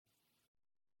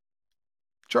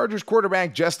Chargers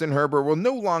quarterback Justin Herbert will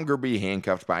no longer be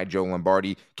handcuffed by Joe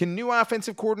Lombardi. Can new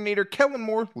offensive coordinator Kellen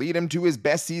Moore lead him to his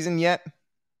best season yet?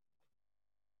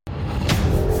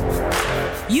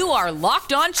 You are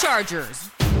Locked On Chargers,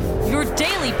 your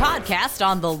daily podcast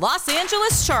on the Los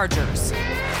Angeles Chargers,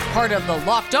 part of the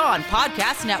Locked On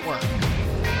Podcast Network,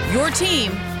 your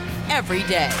team every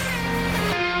day.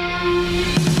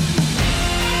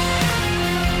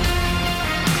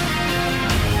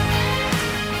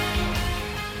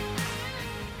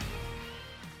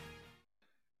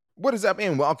 What is up,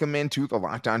 and welcome into the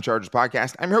Locked On Chargers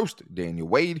podcast. I'm your host, Daniel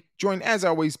Wade, joined as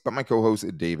always by my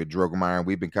co-host, David Drogemeyer.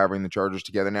 We've been covering the Chargers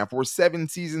together now for 7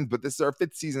 seasons, but this is our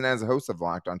 5th season as a host of the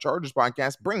Locked On Chargers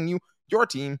podcast, bringing you your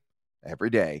team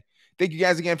every day. Thank you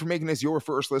guys again for making this your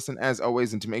first listen as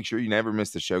always, and to make sure you never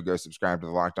miss the show, go subscribe to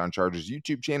the Locked On Chargers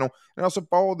YouTube channel, and also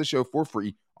follow the show for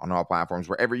free on all platforms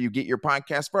wherever you get your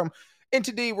podcast from. And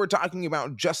today we're talking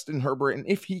about Justin Herbert and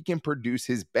if he can produce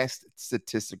his best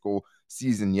statistical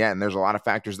season yet. And there's a lot of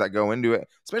factors that go into it,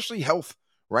 especially health,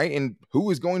 right? And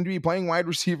who is going to be playing wide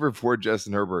receiver for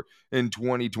Justin Herbert in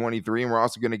 2023. And we're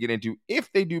also going to get into, if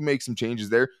they do make some changes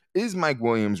there, is Mike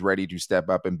Williams ready to step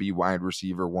up and be wide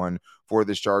receiver one for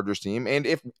this Chargers team? And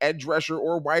if edge rusher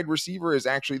or wide receiver is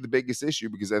actually the biggest issue,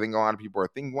 because I think a lot of people are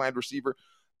thinking wide receiver.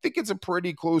 I think it's a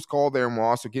pretty close call there. And we'll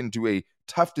also get into a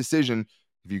tough decision.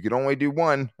 If you could only do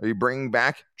one, are you bringing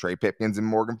back Trey Pipkins and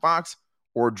Morgan Fox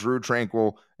or Drew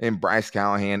Tranquill and Bryce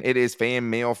Callahan? It is Fan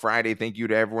Mail Friday. Thank you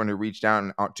to everyone who reached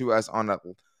out to us on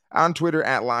Twitter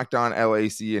at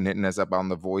LockedOnLAC and hitting us up on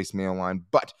the voicemail line.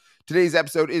 But today's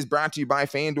episode is brought to you by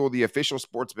FanDuel, the official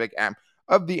sportsbook app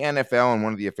of the NFL and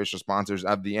one of the official sponsors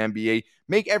of the NBA.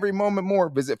 Make every moment more.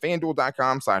 Visit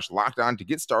FanDuel.com/LockedOn to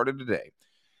get started today.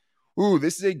 Ooh,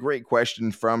 this is a great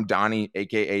question from Donnie,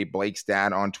 a.k.a. Blake's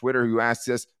dad, on Twitter, who asks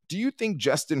us, do you think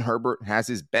Justin Herbert has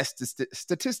his best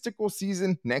statistical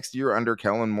season next year under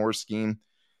Kellen Moore's scheme?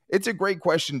 It's a great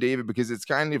question, David, because it's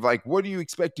kind of like, what are you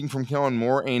expecting from Kellen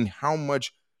Moore, and how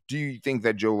much do you think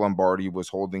that Joe Lombardi was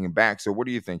holding him back? So what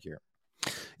do you think here?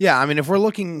 Yeah, I mean, if we're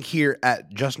looking here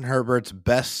at Justin Herbert's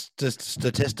best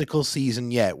statistical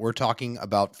season yet, we're talking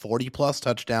about 40-plus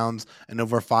touchdowns and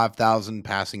over 5,000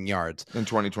 passing yards. In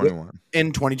 2021.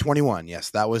 In 2021, yes.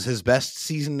 That was his best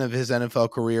season of his NFL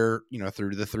career,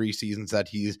 through the 3 seasons that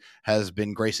he has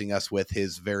been gracing us with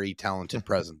his very talented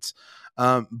presence.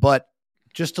 But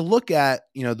just to look at,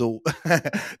 to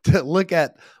look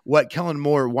at what Kellen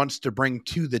Moore wants to bring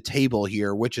to the table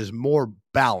here, which is more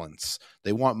balance.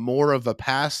 They want more of a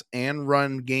pass and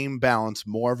run game balance,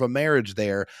 more of a marriage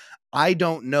there. I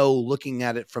don't know, looking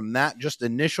at it from that just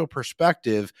initial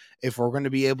perspective, if we're going to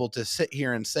be able to sit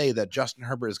here and say that Justin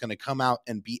Herbert is going to come out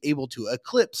and be able to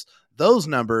eclipse those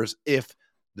numbers if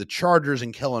the Chargers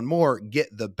and Kellen Moore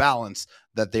get the balance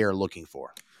that they are looking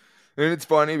for. And it's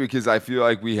funny because I feel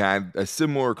like we had a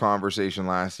similar conversation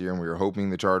last year, and we were hoping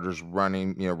the Chargers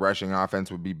rushing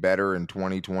offense would be better in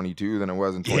 2022 than it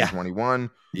was in 2021.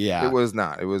 Yeah. It was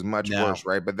not. It was much worse,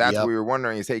 right? But that's what we were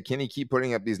wondering is, hey, can he keep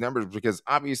putting up these numbers? Because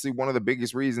obviously one of the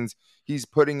biggest reasons he's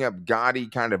putting up gaudy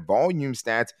kind of volume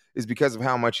stats is because of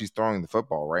how much he's throwing the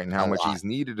football, right? And how much he's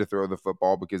needed to throw the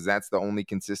football, because that's the only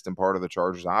consistent part of the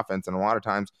Chargers offense. And a lot of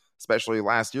times, especially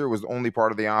last year, was the only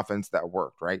part of the offense that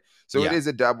worked, right? So it is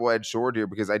a double-edged sword here,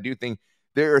 because I do think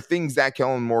there are things that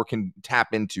Kellen Moore can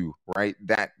tap into, right,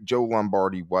 that Joe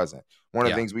Lombardi wasn't. One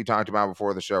of the things we talked about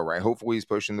before the show, right? Hopefully he's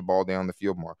pushing the ball down the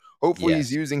field more. Hopefully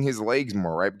he's using his legs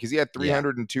more, right? Because he had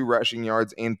 302 rushing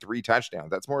yards and 3 touchdowns.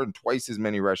 That's more than twice as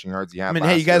many rushing yards he had.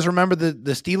 Hey, you guys remember the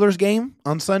Steelers game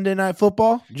on Sunday Night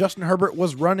Football? Justin Herbert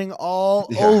was running all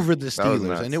over the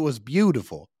Steelers, and it was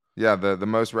beautiful. Yeah, the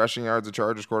most rushing yards a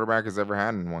Chargers quarterback has ever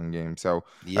had in one game. So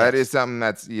that is something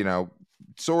that's,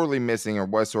 sorely missing, or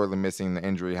was sorely missing. The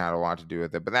injury had a lot to do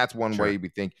with it. But that's one way we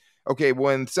think, okay,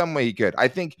 well, in some way he could. I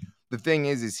think the thing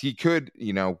is he could,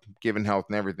 given health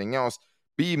and everything else,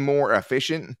 be more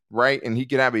efficient, right? And he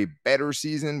could have a better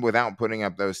season without putting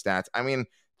up those stats. I mean,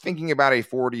 thinking about a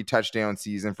 40 touchdown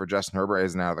season for Justin Herbert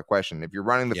isn't out of the question. If you're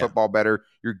running the football better,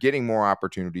 you're getting more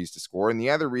opportunities to score. And the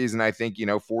other reason I think,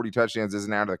 40 touchdowns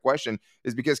isn't out of the question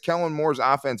is because Kellen Moore's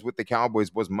offense with the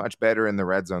Cowboys was much better in the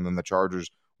red zone than the Chargers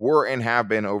were and have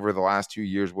been over the last 2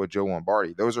 years with Joe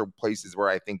Lombardi. Those are places where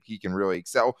I think he can really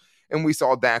excel. And we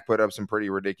saw Dak put up some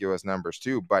pretty ridiculous numbers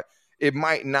too, but it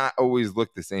might not always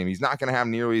look the same. He's not going to have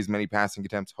nearly as many passing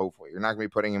attempts, hopefully. You're not going to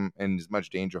be putting him in as much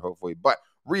danger, hopefully. But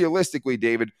realistically,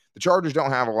 David, the Chargers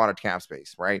don't have a lot of cap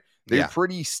space, right? They're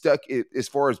pretty stuck as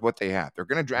far as what they have. They're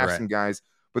going to draft some guys,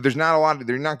 but they're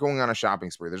not going on a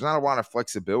shopping spree. There's not a lot of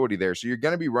flexibility there. So you're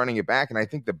going to be running it back. And I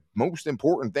think the most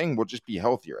important thing will just be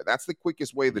healthier. That's the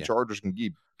quickest way the Chargers can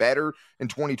get better in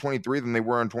 2023 than they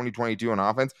were in 2022 on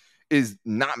offense, is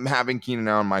not having Keenan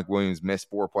Allen, Mike Williams miss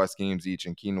 4+ games each,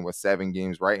 and Keenan was 7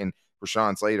 games, right? And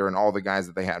Rashawn Slater and all the guys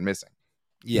that they had missing.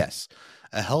 Yes.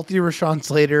 A healthy Rashawn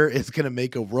Slater is going to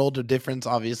make a world of difference.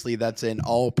 Obviously, that's an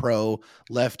all-pro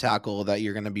left tackle that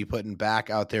you're going to be putting back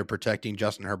out there protecting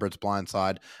Justin Herbert's blind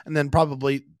side. And then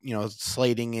probably,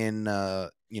 slating in,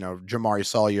 Jamari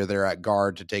Sawyer there at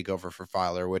guard to take over for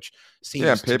Filer, which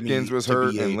seems Pipkins was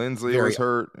hurt and Lindsley was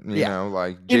hurt.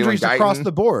 Like injuries across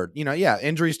the board.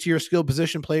 Injuries to your skill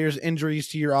position players, injuries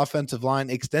to your offensive line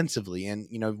extensively. And,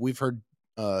 we've heard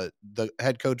the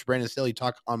head coach Brandon Staley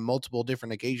talk on multiple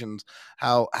different occasions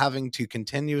how having to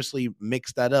continuously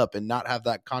mix that up and not have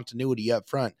that continuity up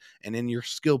front and in your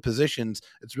skill positions,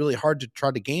 it's really hard to try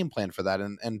to game plan for that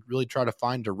and really try to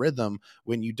find a rhythm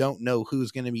when you don't know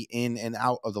who's going to be in and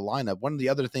out of the lineup. One of the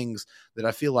other things that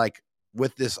I feel like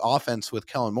with this offense with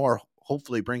Kellen Moore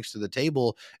hopefully brings to the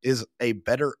table is a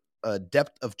better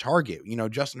depth of target.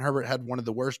 Justin Herbert had one of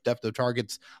the worst depth of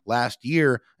targets last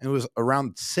year, and it was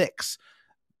around 6.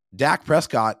 Dak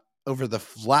Prescott over the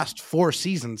last 4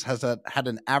 seasons has had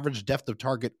an average depth of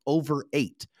target over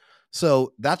 8.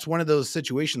 So that's one of those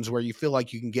situations where you feel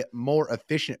like you can get more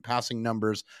efficient passing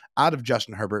numbers out of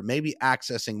Justin Herbert, maybe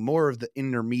accessing more of the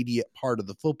intermediate part of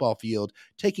the football field,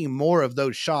 taking more of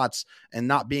those shots and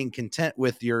not being content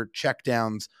with your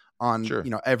checkdowns on,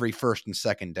 every first and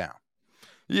second down.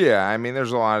 Yeah, I mean,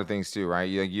 there's a lot of things too, right?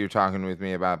 You're talking with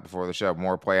me about before the show.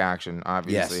 More play action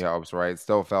obviously helps, right?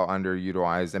 Still felt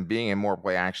underutilized, and being in more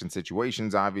play action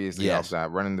situations obviously helps that.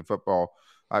 Running the football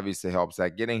obviously helps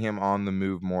that. Getting him on the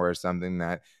move more is something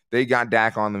that they got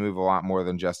Dak on the move a lot more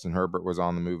than Justin Herbert was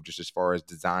on the move, just as far as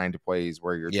designed plays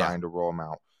where you're trying to roll him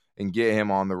out and get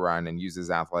him on the run and use his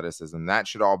athleticism. That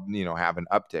should all, have an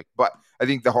uptick. But I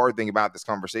think the hard thing about this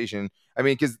conversation,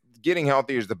 because getting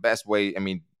healthier is the best way.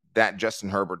 That Justin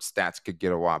Herbert's stats could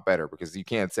get a lot better, because you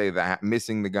can't say that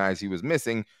missing the guys he was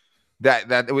missing,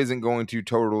 that isn't going to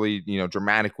totally,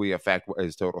 dramatically affect what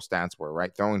his total stats were,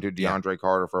 right? Throwing to DeAndre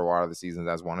Carter for a lot of the seasons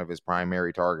as one of his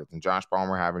primary targets, and Josh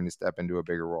Palmer having to step into a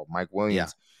bigger role. Mike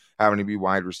Williams having to be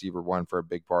wide receiver 1 for a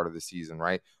big part of the season,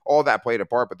 right? All that played a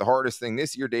part. But the hardest thing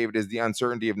this year, David, is the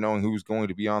uncertainty of knowing who's going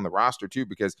to be on the roster too,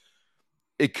 because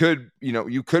it could,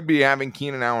 you could be having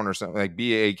Keenan Allen or something, like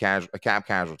be a cap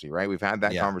casualty, right? We've had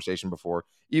that conversation before.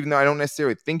 Even though I don't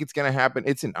necessarily think it's going to happen,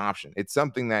 it's an option. It's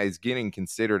something that is getting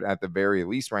considered at the very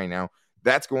least right now.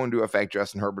 That's going to affect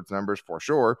Justin Herbert's numbers for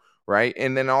sure, right?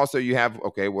 And then also you have,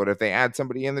 okay, what if they add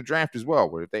somebody in the draft as well?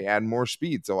 What if they add more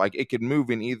speed? So it could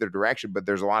move in either direction, but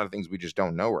there's a lot of things we just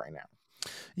don't know right now.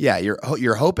 Yeah,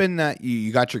 you're hoping that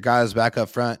you got your guys back up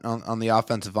front on the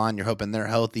offensive line. You're hoping they're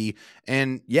healthy.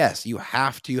 And yes, you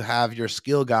have to have your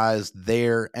skill guys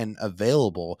there and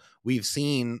available. We've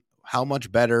seen how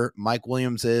much better Mike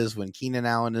Williams is when Keenan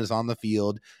Allen is on the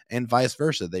field, and vice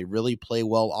versa. They really play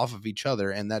well off of each other,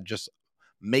 and that just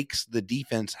makes the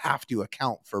defense have to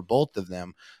account for both of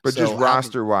them. But so just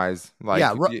roster wise,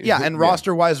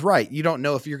 roster wise, right. You don't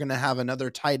know if you're going to have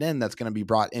another tight end that's going to be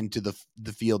brought into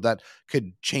the field that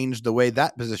could change the way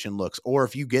that position looks. Or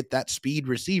if you get that speed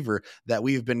receiver that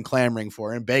we've been clamoring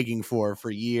for and begging for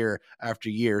year after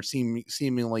year,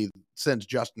 seemingly since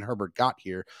Justin Herbert got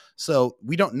here. So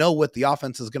we don't know what the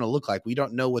offense is going to look like. We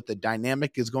don't know what the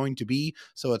dynamic is going to be.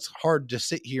 So it's hard to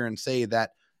sit here and say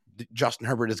that Justin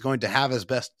Herbert is going to have his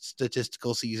best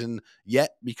statistical season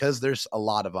yet, because there's a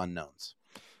lot of unknowns.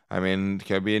 It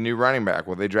could be a new running back.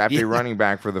 Well, they drafted a running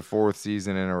back for the 4th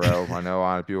season in a row. I know a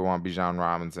lot of people want Bijan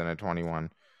Robinson at 21.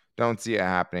 Don't see it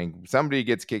happening. Somebody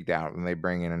gets kicked out and they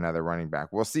bring in another running back.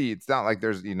 We'll see. It's not like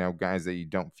there's, guys that you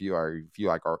don't feel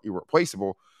like are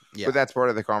irreplaceable, but that's part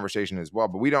of the conversation as well.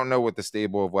 But we don't know what the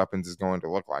stable of weapons is going to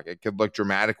look like. It could look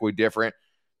dramatically different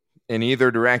in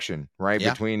either direction, right?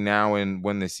 Between now and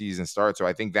when the season starts. So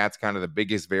I think that's kind of the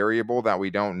biggest variable that we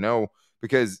don't know,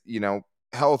 because,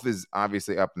 health is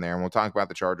obviously up in there. And we'll talk about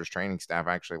the Chargers training staff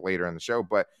actually later in the show.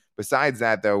 But besides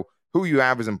that, though, who you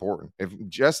have is important. If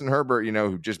Justin Herbert,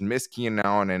 who just missed Keenan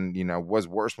Allen and, was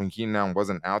worse when Keenan Allen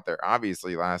wasn't out there,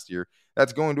 obviously last year,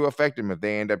 that's going to affect him if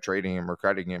they end up trading him or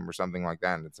cutting him or something like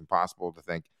that. And it's impossible to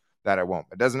think that it won't.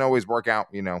 It doesn't always work out,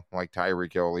 like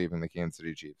Tyreek Hill leaving the Kansas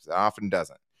City Chiefs. It often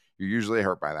doesn't. You're usually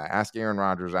hurt by that. Ask Aaron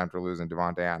Rodgers after losing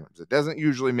Devontae Adams. It doesn't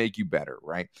usually make you better,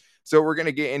 right? So we're going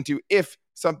to get into, if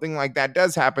something like that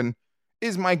does happen,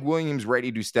 is Mike Williams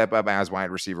ready to step up as wide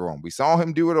receiver one? We saw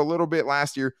him do it a little bit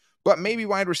last year, but maybe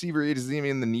wide receiver isn't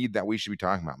even the need that we should be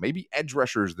talking about. Maybe edge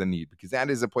rusher is the need, because that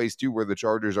is a place too where the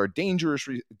Chargers are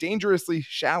dangerously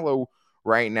shallow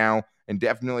right now, and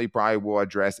definitely probably will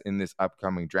address in this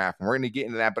upcoming draft. And we're going to get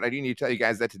into that, but I do need to tell you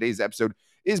guys that today's episode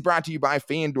is brought to you by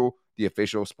FanDuel, the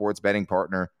official sports betting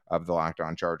partner of the Locked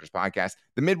On Chargers podcast.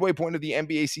 The midway point of the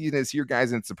NBA season is here,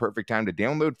 guys, and it's the perfect time to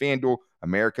download FanDuel,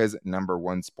 America's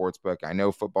 #1 sportsbook. I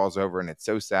know football's over, and it's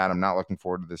so sad. I'm not looking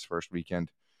forward to this first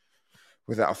weekend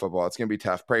without football. It's going to be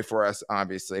tough. Pray for us,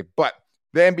 obviously. But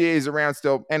the NBA is around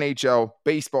still. NHL,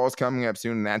 baseball is coming up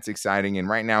soon, and that's exciting. And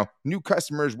right now, new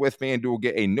customers with FanDuel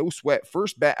get a no-sweat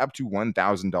first bet up to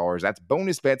 $1,000. That's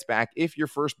bonus bets back if your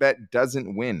first bet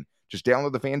doesn't win. Just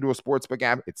download the FanDuel Sportsbook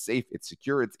app. It's safe, it's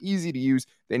secure, it's easy to use.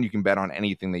 Then you can bet on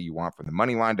anything that you want, from the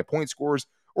money line to point scores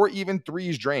or even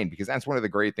threes drained, because that's one of the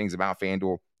great things about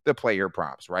FanDuel, the player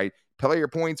props, right? Player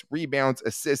points, rebounds,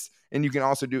 assists, and you can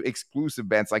also do exclusive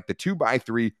bets like the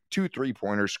 2x3, 2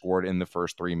 3-pointers scored in the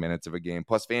first 3 minutes of a game.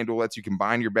 Plus, FanDuel lets you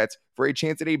combine your bets for a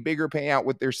chance at a bigger payout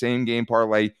with their same game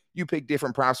parlay. You pick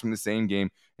different props from the same game,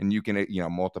 and you can,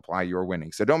 multiply your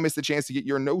winnings. So don't miss the chance to get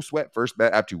your no-sweat first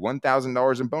bet up to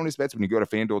 $1,000 in bonus bets when you go to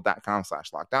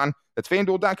FanDuel.com/lockedon. That's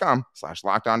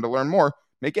FanDuel.com/lockedon to learn more.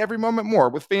 Make every moment more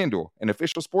with FanDuel, an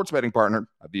official sports betting partner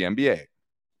of the NBA.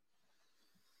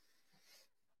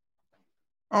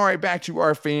 All right, back to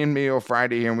our Fan Mail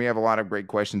Friday here, and we have a lot of great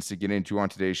questions to get into on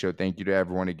today's show. Thank you to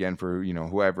everyone again for,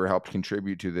 whoever helped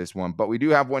contribute to this one. But we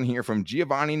do have one here from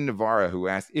Giovanni Navarra, who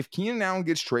asked, if Keenan Allen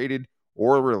gets traded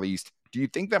or released, do you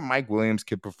think that Mike Williams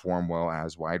could perform well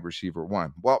as wide receiver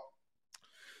one? Well,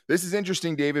 this is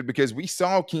interesting, David, because we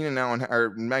saw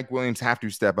Mike Williams have to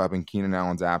step up in Keenan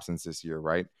Allen's absence this year,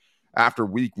 right? After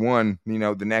week one,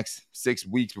 the next 6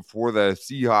 weeks before the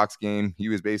Seahawks game, he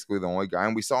was basically the only guy.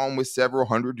 And we saw him with several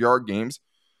 100-yard games.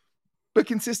 But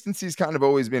consistency has kind of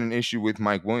always been an issue with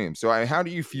Mike Williams. So how do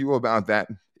you feel about that?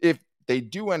 If they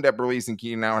do end up releasing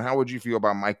Keenan Allen, how would you feel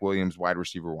about Mike Williams, wide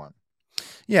receiver one?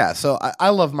 Yeah, so I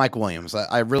love Mike Williams.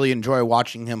 I really enjoy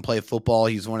watching him play football.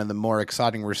 He's one of the more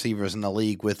exciting receivers in the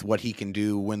league with what he can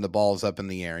do when the ball's up in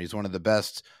the air. He's one of the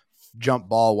best jump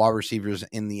ball wide receivers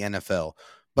in the NFL.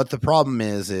 But the problem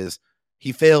is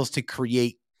he fails to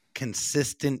create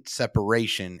consistent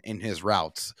separation in his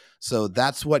routes. So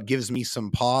that's what gives me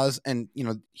some pause. And,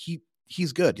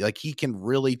 he's good. Like, he can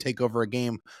really take over a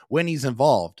game when he's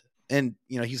involved. And,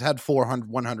 he's had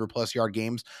 100+ yard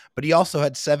games, but he also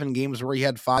had 7 games where he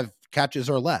had 5 catches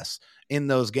or less in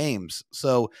those games.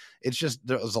 So it's just,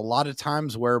 there's a lot of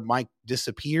times where Mike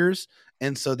disappears.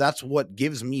 And so that's what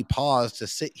gives me pause to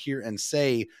sit here and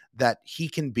say that he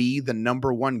can be the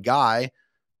number one guy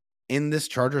in this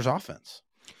Chargers offense.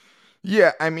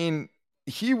 Yeah, I mean,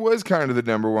 he was kind of the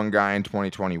number one guy in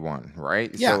 2021,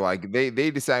 right? Yeah. So, they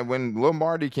decided when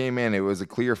Lombardi came in, it was a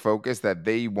clear focus that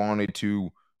they wanted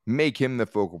to make him the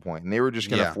focal point, and they were just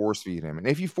going to force feed him. And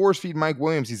if you force feed Mike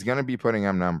Williams, he's going to be putting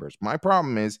up numbers. My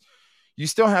problem is you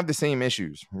still have the same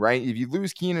issues, right? If you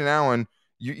lose Keenan Allen,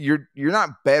 you're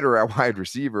not better at wide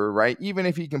receiver, right? Even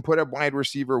if he can put up wide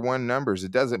receiver one numbers,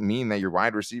 it doesn't mean that your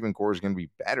wide receiving core is going to be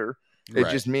better. It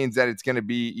just means that it's going to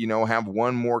be, have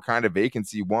one more kind of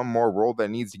vacancy, one more role that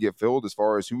needs to get filled as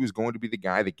far as who is going to be the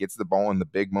guy that gets the ball in the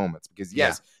big moments. Because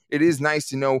yes, it is nice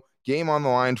to know game on the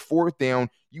line, 4th down,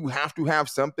 you have to have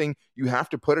something. You have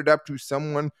to put it up to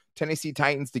someone, Tennessee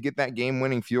Titans, to get that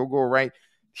game-winning field goal, right?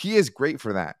 He is great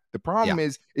for that. The problem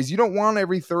is you don't want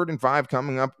every 3rd and 5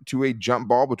 coming up to a jump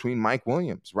ball between Mike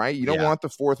Williams, right? You don't want the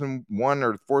 4th and 1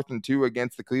 or 4th and 2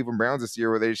 against the Cleveland Browns this year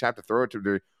where they just have to throw it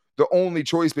to the only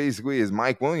choice basically is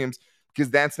Mike Williams, because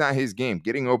that's not his game.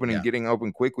 Getting open and getting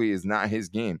open quickly is not his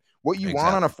game. What you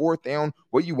want on a 4th down,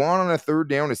 what you want on a 3rd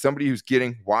down is somebody who's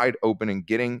getting wide open and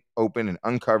getting open and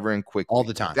uncovering quickly. All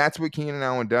the time. That's what Keenan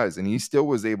Allen does, and he still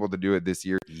was able to do it this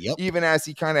year, even as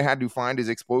he kind of had to find his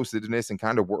explosiveness and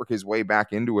kind of work his way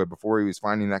back into it before he was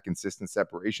finding that consistent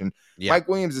separation. Mike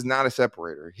Williams is not a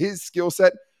separator. His skill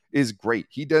set is great.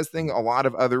 He does things a lot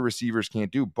of other receivers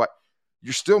can't do, but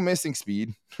you're still missing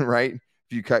speed, right?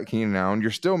 If you cut Keenan Allen,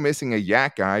 you're still missing a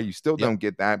yak guy. You still don't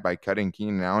get that by cutting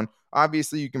Keenan Allen.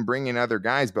 Obviously, you can bring in other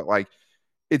guys, but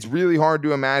it's really hard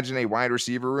to imagine a wide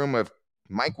receiver room of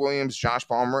Mike Williams, Josh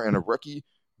Palmer, and a rookie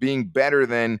being better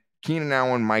than Keenan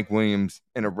Allen, Mike Williams,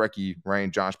 and a rookie, right?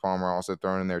 And Josh Palmer also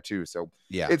thrown in there too. So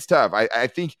it's tough. I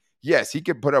think, yes, he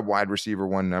could put up wide receiver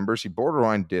one numbers. He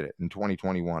borderline did it in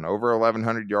 2021. Over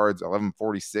 1,100 yards,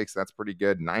 1,146. That's pretty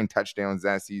good. 9 touchdowns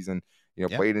that season.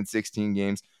 Played in 16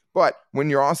 games. But when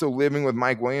you're also living with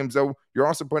Mike Williams, though, you're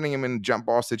also putting him in jump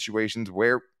ball situations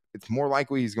where it's more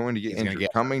likely he's going to get injured,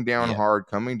 coming down hard,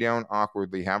 coming down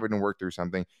awkwardly, having to work through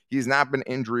something. He's not been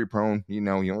injury prone. He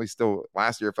only still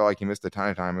last year felt like he missed a ton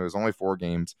of time. It was only 4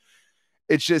 games.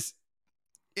 It's just,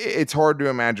 it's hard to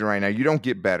imagine right now. You don't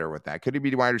get better with that. Could he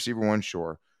be wide receiver 1?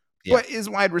 Sure. Yeah. But is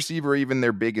wide receiver even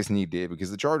their biggest need, Dave? Because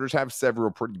the Chargers have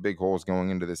several pretty big holes going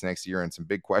into this next year and some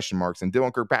big question marks. And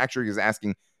Dylan Kirkpatrick is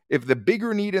asking if the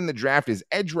bigger need in the draft is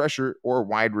edge rusher or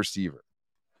wide receiver.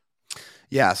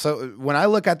 Yeah, so when I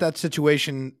look at that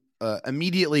situation,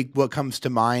 immediately what comes to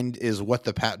mind is what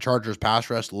the Chargers pass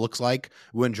rush looks like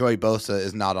when Joey Bosa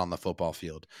is not on the football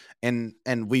field. And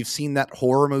we've seen that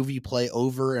horror movie play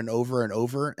over and over and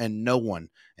over, and no one,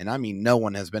 and I mean no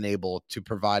one, has been able to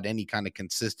provide any kind of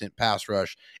consistent pass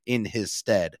rush in his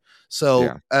stead.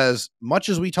 So as much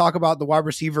as we talk about the wide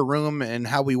receiver room and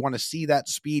how we want to see that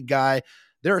speed guy,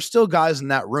 there are still guys in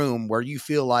that room where you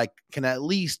feel like can at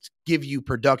least give you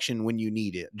production when you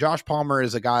need it. Josh Palmer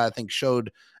is a guy I think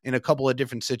showed in a couple of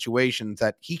different situations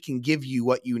that he can give you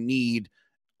what you need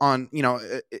on,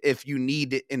 if you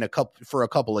need it for a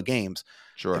couple of games.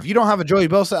 Sure. If you don't have a Joey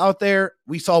Bosa out there,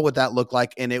 we saw what that looked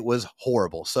like, and it was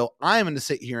horrible. So I'm going to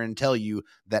sit here and tell you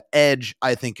that edge,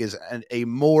 I think, is a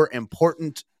more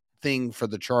important thing for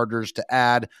the Chargers to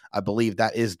add. I believe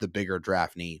that is the bigger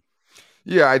draft need.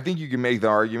 Yeah, I think you can make the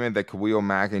argument that Khalil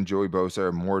Mack and Joey Bosa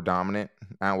are more dominant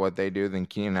at what they do than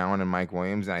Keenan Allen and Mike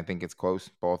Williams, and I think it's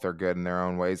close. Both are good in their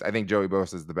own ways. I think Joey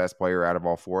Bosa is the best player out of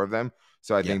all 4 of them,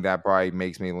 so I think that probably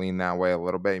makes me lean that way a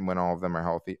little bit when all of them are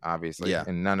healthy, obviously.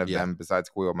 And none of them, besides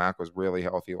Khalil Mack, was really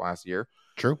healthy last year.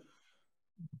 True.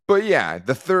 But yeah,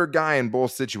 the third guy in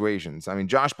both situations. I mean,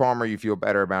 Josh Palmer, you feel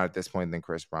better about at this point than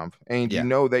Chris Rumph. And you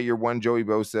know that you're one Joey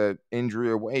Bosa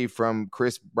injury away from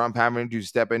Chris Rumph having to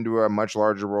step into a much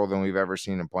larger role than we've ever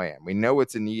seen him play in. We know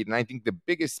it's a need. And I think the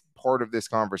biggest part of this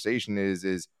conversation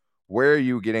is where are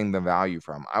you getting the value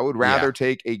from? I would rather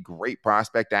take a great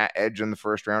prospect at edge in the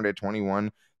first round at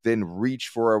 21 than reach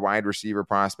for a wide receiver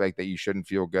prospect that you shouldn't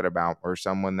feel good about or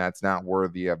someone that's not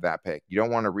worthy of that pick. You don't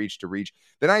want to reach.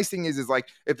 The nice thing is like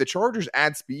if the Chargers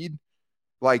add speed,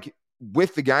 like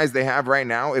with the guys they have right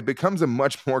now, it becomes a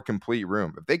much more complete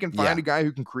room. If they can find a guy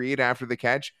who can create after the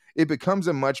catch, it becomes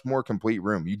a much more complete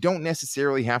room. You don't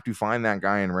necessarily have to find that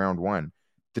guy in round 1.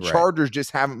 The Chargers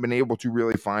just haven't been able to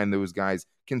really find those guys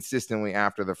consistently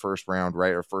after the first round,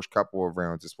 right? Or first couple of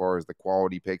rounds as far as the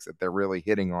quality picks that they're really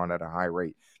hitting on at a high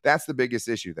rate. That's the biggest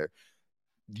issue there.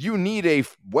 You need a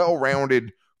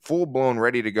well-rounded, full-blown,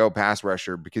 ready-to-go pass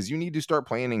rusher because you need to start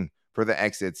planning for the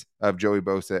exits of Joey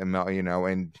Bosa and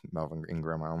and Melvin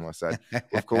Ingram, I almost said,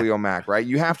 with Khalil Mack, right?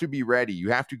 You have to be ready.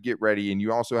 You have to get ready, and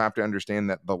you also have to understand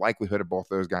that the likelihood of both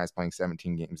those guys playing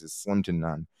 17 games is slim to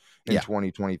none in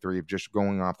 2023 of just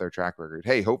going off their track record.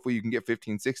 Hey, hopefully you can get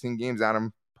 15, 16 games out of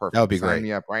them. Perfect. That would be Sign great.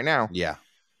 me up right now. Yeah.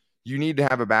 You need to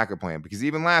have a backup plan because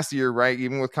even last year, right,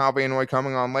 even with Kyle Van Noy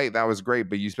coming on late, that was great,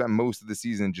 but you spent most of the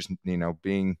season just,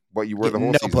 being what you were the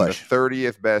whole season, push. The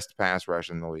 30th best pass rush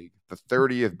in the league. The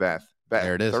 30th best.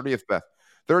 There it is.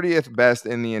 30th best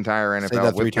in the entire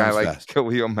NFL with a guy like fast.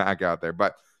 Khalil Mack out there.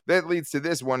 But that leads to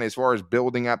this one as far as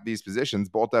building up these positions.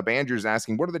 Bolt Up Andrews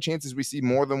asking, what are the chances we see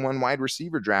more than one wide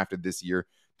receiver drafted this year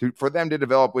for them to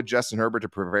develop with Justin Herbert to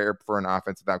prepare for an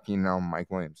offense without Keenan Allen and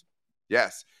Mike Williams?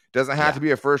 Yes. Doesn't have to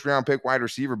be a first-round pick wide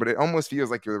receiver, but it almost feels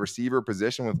like the receiver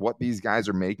position with what these guys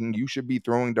are making, you should be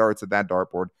throwing darts at that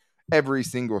dartboard every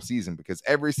single season because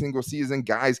every single season,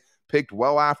 guys picked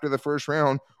well after the first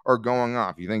round are going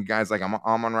off. You think guys like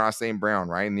Amon-Ra St. Brown,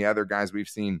 right, and the other guys we've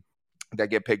seen that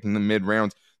get picked in the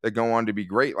mid-rounds that go on to be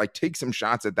great, like take some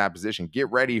shots at that position. Get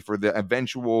ready for the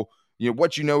eventual,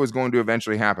 what is going to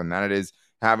eventually happen, that it is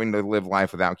having to live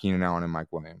life without Keenan Allen and Mike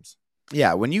Williams.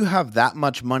 Yeah, when you have that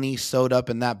much money sewed up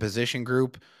in that position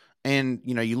group and,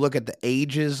 you look at the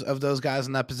ages of those guys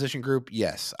in that position group,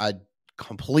 yes, I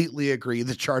completely agree.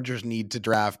 The Chargers need to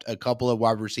draft a couple of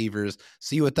wide receivers,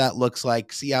 see what that looks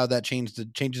like, see how that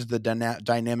changes the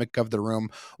dynamic of the room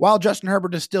while Justin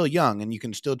Herbert is still young and you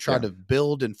can still try to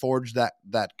build and forge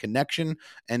that connection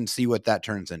and see what that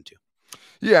turns into.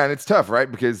 Yeah, and it's tough, right?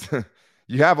 Because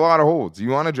you have a lot of holds. You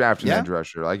want to draft an edge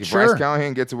rusher. Like if Bryce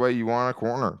Callahan gets away, you want a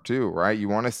corner too, right? You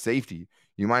want a safety.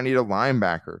 You might need a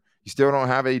linebacker. You still don't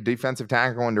have a defensive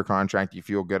tackle under contract. You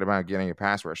feel good about getting a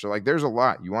pass rusher. Like there's a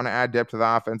lot. You want to add depth to the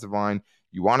offensive line.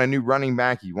 You want a new running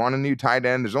back. You want a new tight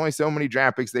end. There's only so many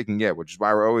draft picks they can get, which is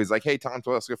why we're always like, hey, Tom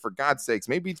Telesco, for God's sakes,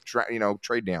 maybe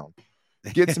trade down.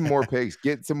 Get some more picks.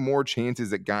 Get some more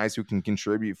chances at guys who can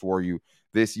contribute for you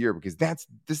this year because this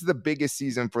is the biggest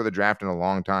season for the draft in a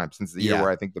long time since the year where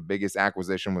I think the biggest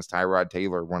acquisition was Tyrod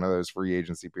Taylor, one of those free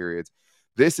agency periods.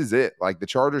 this is it. Like, the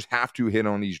Chargers have to hit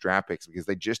on these draft picks because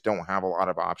they just don't have a lot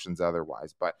of options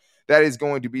otherwise. But that is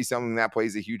going to be something that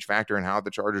plays a huge factor in how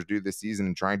the Chargers do this season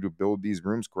and trying to build these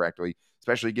rooms correctly,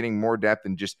 especially getting more depth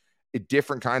and just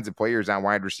different kinds of players at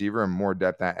wide receiver and more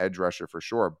depth at edge rusher for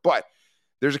sure. But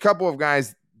there's a couple of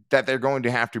guys that they're going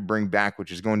to have to bring back,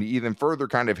 which is going to even further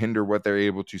kind of hinder what they're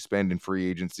able to spend in free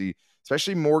agency,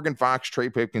 especially Morgan Fox, Trey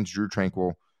Pipkins, Drew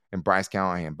Tranquill, and Bryce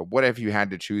Callahan. But what if you had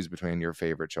to choose between your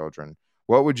favorite children?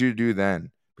 What would you do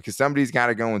then? Because somebody's got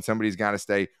to go and somebody's got to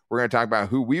stay. We're going to talk about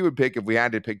who we would pick if we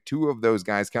had to pick two of those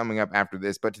guys coming up after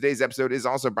this. But today's episode is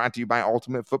also brought to you by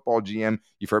Ultimate Football GM.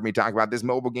 You've heard me talk about this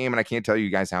mobile game, and I can't tell you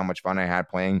guys how much fun I had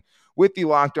playing with the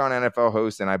Locked On NFL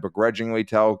host. And I begrudgingly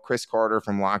tell Chris Carter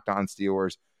from Locked On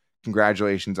Steelers,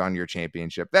 congratulations on your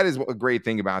championship. That is a great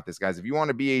thing about this, guys. If you want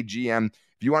to be a GM,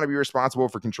 if you want to be responsible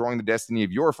for controlling the destiny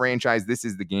of your franchise, this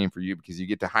is the game for you because you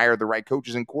get to hire the right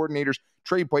coaches and coordinators,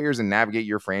 trade players, and navigate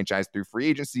your franchise through free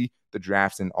agency, the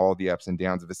drafts, and all the ups and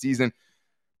downs of a season.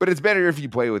 But it's better if you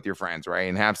play with your friends, right,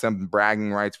 and have some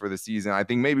bragging rights for the season. I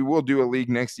think maybe we'll do a league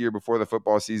next year before the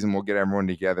football season. We'll get everyone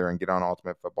together and get on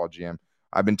Ultimate Football GM.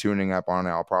 I've been tuning up on it.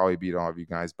 I'll probably beat all of you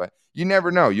guys, but you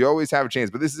never know. You always have a chance,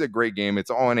 but this is a great game. It's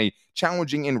all in a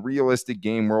challenging and realistic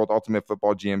game world. Ultimate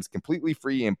Football GM is completely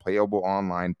free and playable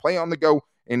online. Play on the go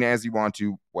and as you want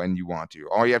to, when you want to.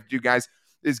 All you have to do, guys,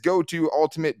 is go to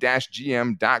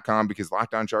ultimate-gm.com because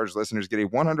Locked On Chargers listeners get a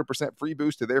 100% free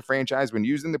boost to their franchise when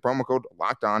using the promo code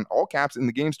Locked On, all caps, in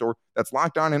the game store. That's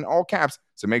Locked On in all caps,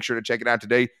 so make sure to check it out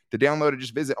today. To download it,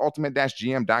 just visit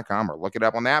ultimate-gm.com or look it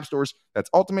up on the app stores. That's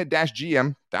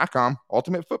ultimate-gm.com.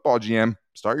 Ultimate Football GM.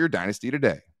 Start your dynasty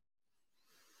today.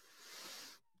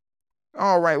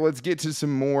 All right, let's get to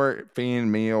some more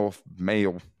fan mail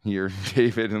here,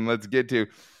 David, and let's get to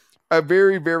a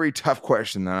very, very tough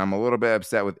question that I'm a little bit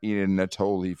upset with Eden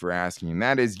Natoli for asking. And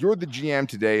that is, you're the GM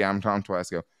today. I'm Tom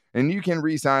Telesco, and you can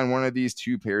re-sign one of these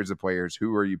two pairs of players.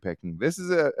 Who are you picking? This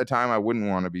is a time I wouldn't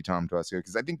want to be Tom Telesco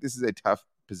because I think this is a tough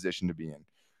position to be in.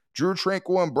 Drew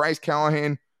Tranquill and Bryce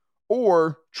Callahan,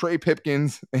 or Trey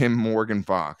Pipkins and Morgan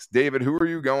Fox. David, who are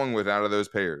you going with out of those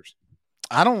pairs?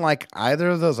 I don't like either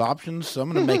of those options, so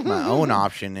I'm going to make my own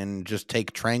option and just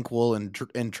take Tranquill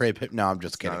and Trey Pip. No, I'm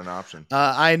just kidding. Not an option.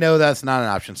 I know that's not an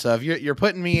option. So if you're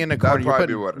putting me in a corner,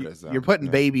 you're putting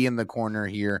yeah. baby in the corner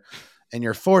here, and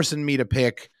you're forcing me to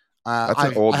pick. That's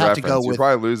an old reference. You're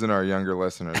probably losing our younger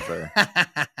listeners there.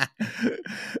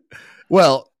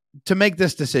 Well, to make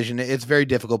this decision, it's very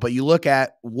difficult, but you look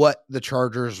at what the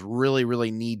Chargers really, really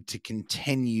need to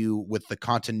continue with the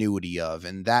continuity of,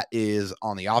 and that is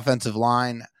on the offensive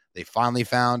line. They finally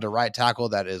found a right tackle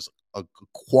that is a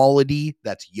quality,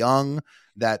 that's young,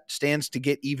 that stands to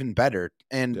get even better.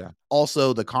 And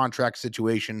also the contract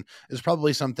situation is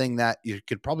probably something that you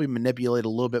could probably manipulate a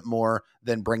little bit more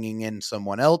than bringing in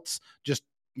someone else, just,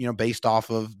 based off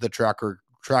of the track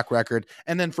record.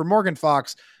 And then for Morgan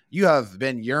Fox, you have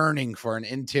been yearning for an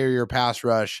interior pass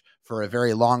rush for a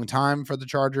very long time for the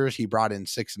Chargers. He brought in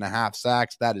 6.5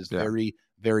 sacks. That is very,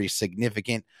 very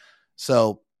significant.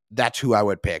 So that's who I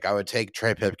would pick. I would take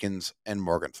Trey Pipkins and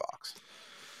Morgan Fox.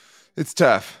 It's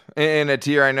tough. And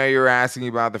Atir, I know you were asking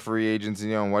about the free agents,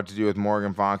 and what to do with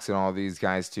Morgan Fox and all these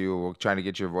guys too. We'll try to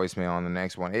get your voicemail on the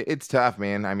next one. It's tough,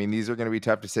 man. I mean, these are going to be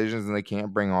tough decisions, and they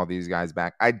can't bring all these guys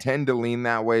back. I tend to lean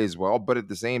that way as well, but at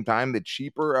the same time, the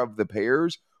cheaper of the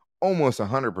pairs, almost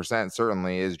 100%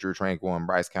 certainly, is Drew Tranquill and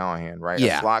Bryce Callahan, right?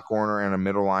 Yeah. A slot corner and a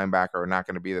middle linebacker are not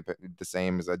going to be the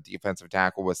same as a defensive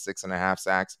tackle with 6.5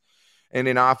 sacks. And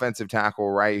an offensive tackle,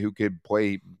 right, who could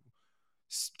play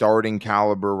starting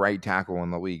caliber right tackle in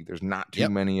the league. There's not too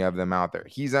many of them out there.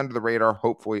 He's under the radar,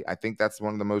 hopefully. I think that's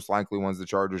one of the most likely ones the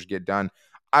Chargers get done.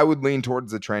 I would lean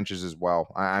towards the trenches as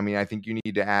well. I mean, I think you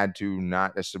need to add to,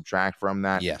 not subtract from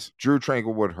that. Yes. Drew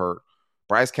Tranquill would hurt.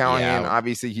 Bryce Callahan,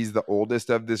 obviously, he's the oldest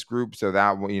of this group, so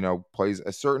that, plays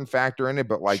a certain factor in it,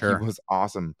 but he was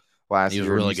awesome last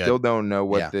year. Really you good. Still don't know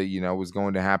what was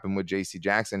going to happen with J.C.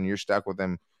 Jackson. You're stuck with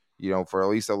him, for at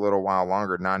least a little while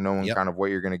longer, not knowing kind of what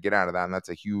you're going to get out of that. And that's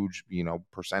a huge,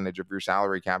 percentage of your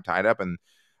salary cap tied up, and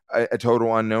a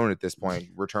total unknown at this point,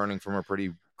 returning from a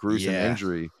pretty gruesome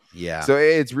injury. Yeah. So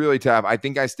it's really tough. I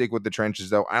think I stick with the trenches,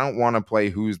 though. I don't want to play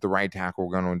who's the right tackle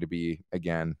going to be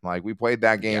again. Like, we played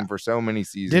that game for so many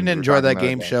seasons. Didn't enjoy that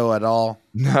game show at all.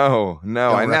 No. Don't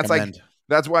and recommend.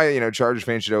 that's why, Chargers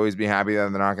fans should always be happy that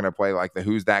they're not going to play like the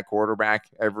who's that quarterback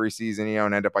every season,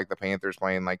 and end up like the Panthers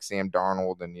playing like Sam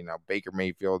Darnold and, Baker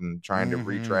Mayfield and trying to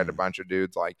retread a bunch of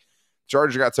dudes. Like,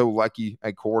 Chargers got so lucky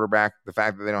at quarterback, the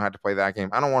fact that they don't have to play that game.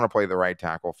 I don't want to play the right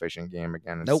tackle fishing game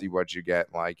again and see what you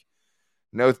get. Like,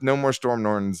 No more Storm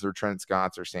Nortons or Trent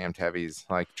Scotts or Sam Tevies.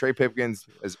 Like, Trey Pipkins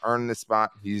has earned this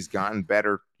spot. He's gotten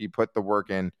better. He put the work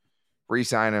in.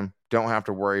 Re-sign him. Don't have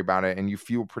to worry about it. And you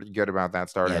feel pretty good about that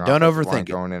starting. Yeah, don't overthink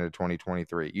it. Going into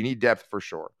 2023. You need depth for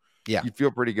sure. Yeah. You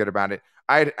feel pretty good about it.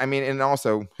 I mean, and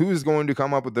also, who is going to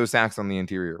come up with those sacks on the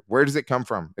interior? Where does it come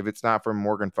from if it's not from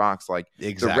Morgan Fox? Like,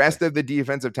 exactly. The rest of the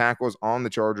defensive tackles on the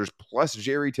Chargers plus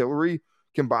Jerry Tillery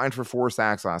combined for 4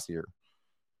 sacks last year.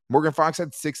 Morgan Fox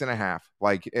had 6.5.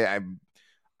 Like,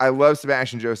 I love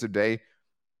Sebastian Joseph Day.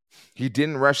 He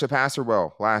didn't rush the passer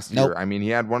well last year. I mean, he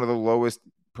had one of the lowest,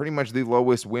 pretty much the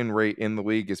lowest win rate in the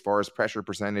league as far as pressure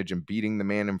percentage and beating the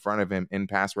man in front of him in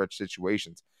pass rush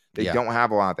situations. They don't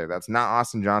have a lot there. That's not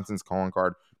Austin Johnson's calling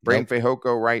card. Braden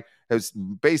Fehoko, right, has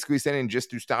basically sent in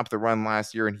just to stop the run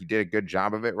last year, and he did a good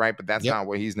job of it, right? But that's not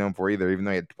what he's known for either, even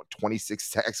though he had 26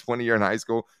 sacks one year in high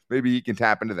school. Maybe he can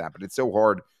tap into that, but it's so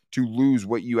hard to lose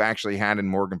what you actually had in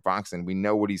Morgan Fox, and we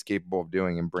know what he's capable of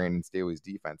doing in Brandon Staley's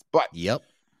defense. But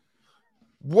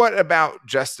what about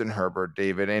Justin Herbert,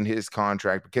 David, and his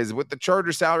contract? Because with the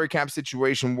Charger salary cap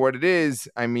situation, what it is,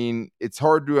 I mean, it's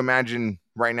hard to imagine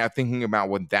right now thinking about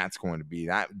what that's going to be,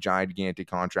 that gigantic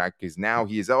contract, because now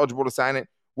he is eligible to sign it.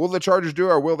 Will the Chargers do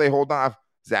it, or will they hold off?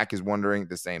 Zach is wondering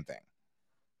the same thing.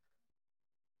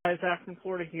 Hi, Zach from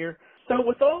Florida here. So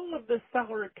with all of the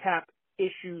salary cap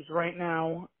issues right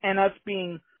now and us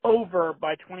being over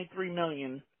by $23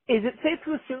 million, is it safe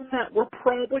to assume that we're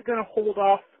probably going to hold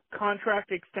off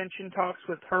contract extension talks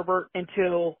with Herbert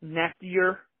until next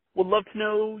year? Would love to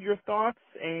know your thoughts,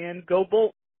 and go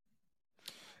Bolt.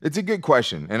 It's a good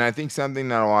question, and I think something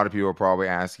that a lot of people are probably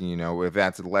asking, if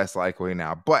that's less likely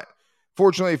now. But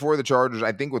fortunately for the Chargers,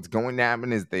 I think what's going to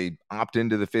happen is they opt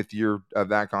into the 5th year of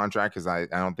that contract, because I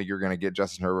don't think you're going to get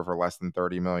Justin Herbert for less than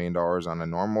 $30 million on a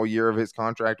normal year of his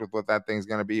contract with what that thing's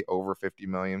going to be, over $50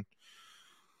 million.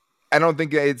 I don't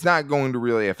think it's not going to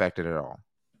really affect it at all.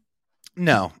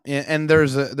 No, and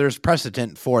there's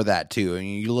precedent for that too. I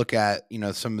mean, you look at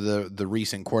some of the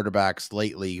recent quarterbacks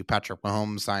lately. Patrick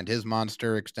Mahomes signed his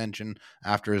monster extension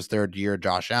after his 3rd year.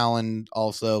 Josh Allen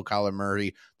also, Kyler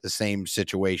Murray, the same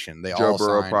situation. Joe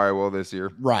Burrow probably will this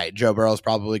year, right? Joe Burrow is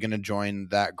probably going to join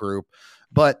that group.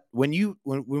 But when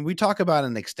we talk about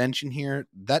an extension here,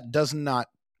 that does not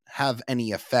have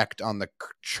any effect on the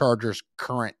Chargers'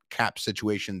 current cap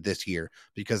situation this year,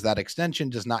 because that extension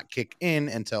does not kick in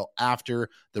until after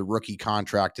the rookie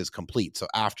contract is complete. So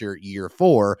after year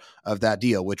 4 of that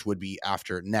deal, which would be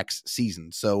after next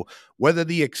season. So whether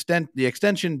the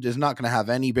extension is not going to have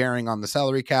any bearing on the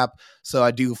salary cap. So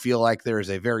I do feel like there is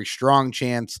a very strong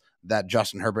chance that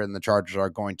Justin Herbert and the Chargers are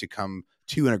going to come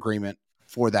to an agreement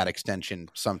for that extension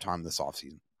sometime this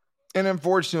offseason. And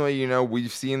unfortunately,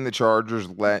 we've seen the Chargers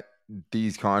let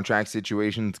these contract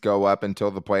situations go up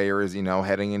until the player is,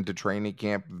 heading into training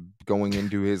camp, going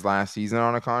into his last season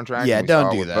on a contract. Yeah,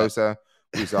 don't do that. Bosa,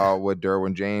 we saw it with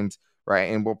Derwin James,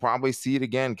 right? And we'll probably see it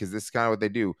again, because this is kind of what they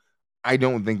do. I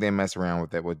don't think they mess around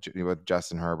with it with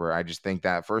Justin Herbert. I just think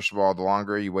that, first of all, the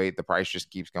longer you wait, the price just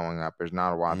keeps going up. There's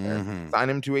not a lot there. Sign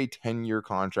him to a 10-year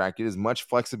contract. Get as much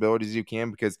flexibility as you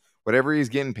can, because whatever he's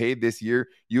getting paid this year,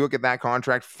 you look at that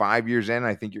contract 5 years in,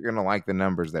 I think you're going to like the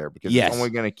numbers there, because it's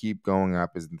only going to keep going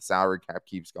up as the salary cap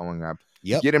keeps going up.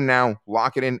 Get him now,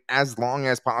 lock it in as long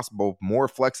as possible, more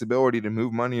flexibility to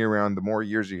move money around the more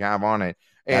years you have on it.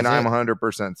 And I'm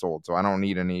 100% sold, so I don't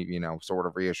need any, sort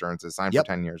of reassurances. Sign for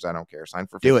 10 years. I don't care. Sign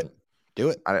for 15. Do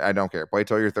it. I don't care. Play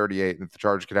till you're 38. If the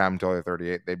Chargers could have him till they're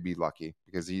 38, they'd be lucky,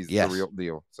 because he's the real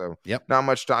deal. So not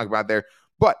much to talk about there.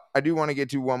 But I do want to get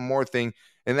to one more thing,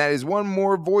 and that is one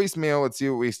more voicemail. Let's see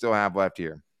what we still have left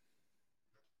here.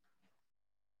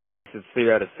 This is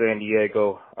Fear out of San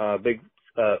Diego. Big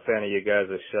fan of you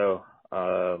guys' show.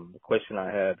 The question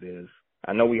I have is,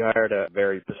 I know we hired a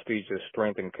very prestigious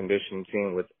strength and conditioning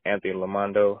team with Anthony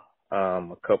Lamondo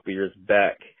a couple years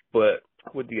back, but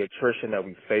with the attrition that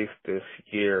we faced this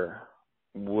year,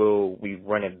 will we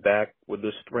run it back with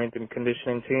the strength and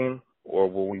conditioning team, or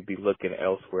will we be looking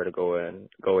elsewhere to go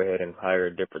ahead and hire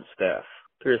a different staff?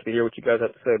 Curious to hear what you guys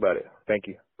have to say about it. Thank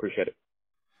you. Appreciate it.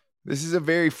 This is a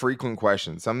very frequent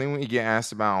question, something we get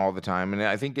asked about all the time. And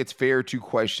I think it's fair to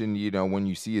question, when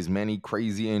you see as many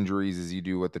crazy injuries as you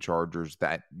do with the Chargers,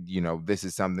 that, this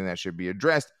is something that should be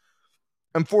addressed.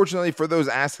 Unfortunately, for those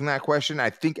asking that question, I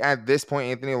think at this point,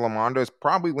 Anthony Lamondo is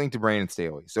probably linked to Brandon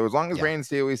Staley. So as long as Brandon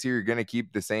Staley is here, you're going to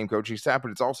keep the same coaching staff,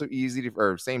 but it's also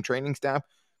same training staff,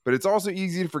 but it's also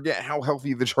easy to forget how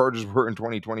healthy the Chargers were in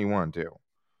 2021 too.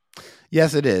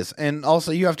 Yes, it is. And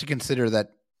also you have to consider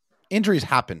that injuries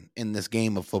happen in this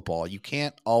game of football. You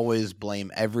can't always blame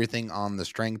everything on the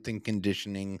strength and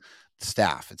conditioning,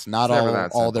 staff. It's not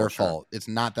all their fault. It's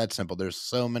not that simple. There's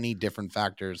so many different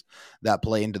factors that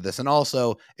play into this. And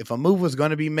also, if a move was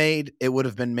going to be made, it would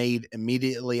have been made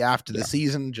immediately after the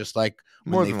season, just like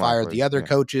when they fired the other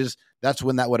coaches. That's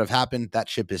when that would have happened. That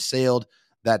ship has sailed.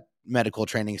 That medical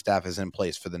training staff is in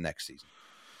place for the next season.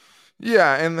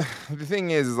 Yeah, and the thing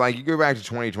is like, you go back to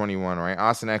 2021, right?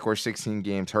 Austin Eckler, 16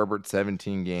 games, Herbert,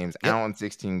 17 games, Allen,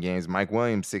 16 games, Mike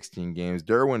Williams, 16 games,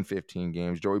 Derwin, 15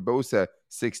 games, Joey Bosa,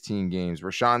 16 games.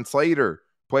 Rashawn Slater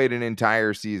played an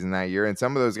entire season that year, and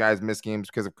some of those guys missed games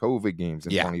because of COVID games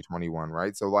in 2021,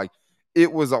 right? So, like,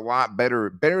 it was a lot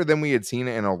better than we had seen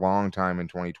it in a long time in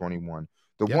 2021.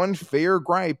 The one fair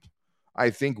gripe,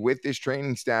 I think, with this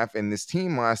training staff and this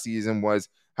team last season was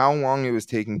how long it was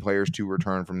taking players to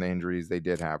return from the injuries they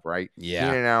did have, right? Yeah.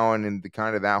 Keenan Allen and the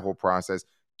kind of that whole process.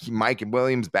 Mike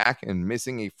Williams back and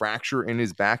missing a fracture in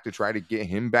his back to try to get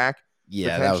him back.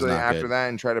 Yeah, potentially that was not after good. that,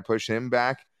 and try to push him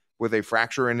back with a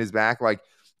fracture in his back. Like,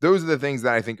 those are the things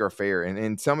that I think are fair.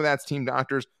 And some of that's team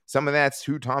doctors. Some of that's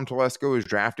who Tom Telesco is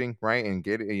drafting, right? And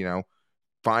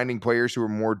finding players who are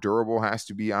more durable has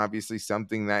to be obviously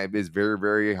something that is very,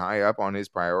 very high up on his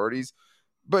priorities.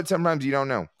 But sometimes you don't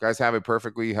know. Guys have a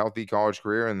perfectly healthy college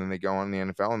career, and then they go on the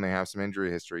NFL and they have some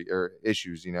injury history or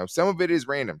issues. Some of it is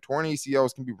random. Torn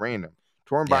ACLs can be random.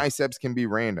 Torn biceps can be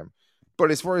random. But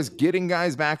as far as getting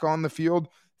guys back on the field, it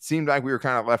seemed like we were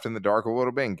kind of left in the dark a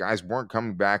little bit, and guys weren't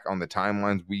coming back on the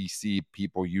timelines we see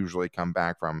people usually come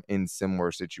back from in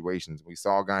similar situations. We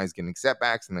saw guys getting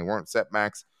setbacks, and they weren't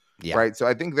setbacks, right? So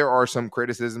I think there are some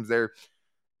criticisms there.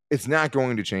 It's not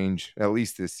going to change, at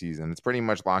least this season. It's pretty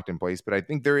much locked in place. But I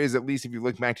think there is, at least if you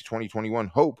look back to 2021,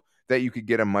 hope that you could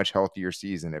get a much healthier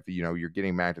season if, you're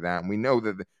getting back to that. And we know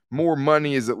that more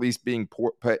money is at least being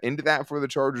put into that for the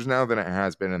Chargers now than it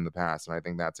has been in the past. And I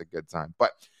think that's a good sign.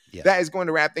 But that is going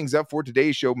to wrap things up for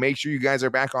today's show. Make sure you guys are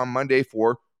back on Monday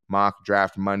for Mock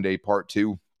Draft Monday Part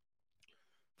 2.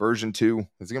 Version 2.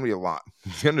 It's going to be a lot.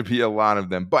 It's going to be a lot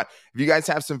of them. But if you guys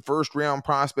have some first round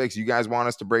prospects you guys want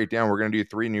us to break down, we're going to do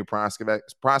 3 new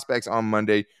prospects on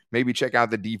Monday. Maybe check out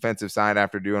the defensive side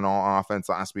after doing all offense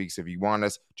last week. So if you want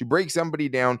us to break somebody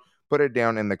down, put it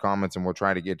down in the comments and we'll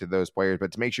try to get to those players.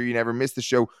 But to make sure you never miss the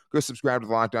show, go subscribe to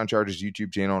the Locked On Chargers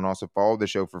YouTube channel and also follow the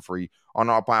show for free on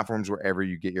all platforms wherever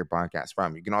you get your podcasts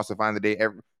from. You can also find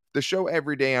the show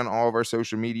every day on all of our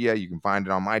social media. You can find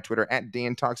it on my Twitter at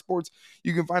Dan Talk Sports.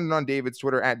 You can find it on David's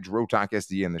Twitter at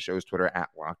DroTalkSD and the show's Twitter at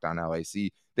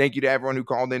LockedOnLAC. Thank you to everyone who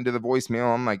called into the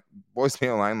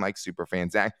voicemail line like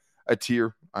Superfan Zach. A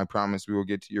tier. I promise we will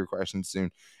get to your questions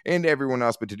soon. And everyone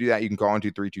else. But to do that, you can call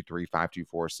into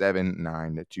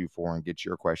 323-524-7924 and get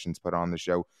your questions put on the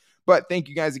show. But thank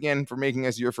you guys again for making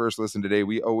us your first listen today.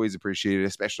 We always appreciate it,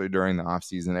 especially during the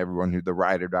offseason. Everyone the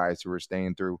ride or dies who are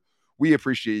staying through. We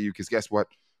appreciate you because guess what?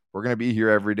 We're going to be here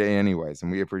every day anyways,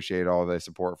 and we appreciate all the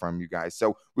support from you guys.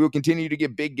 So we will continue to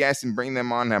get big guests and bring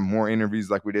them on, have more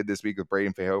interviews like we did this week with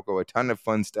Braden Fehoko. A ton of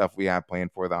fun stuff we have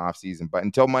planned for the offseason. But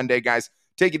until Monday, guys,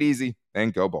 take it easy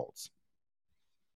and go Bolts.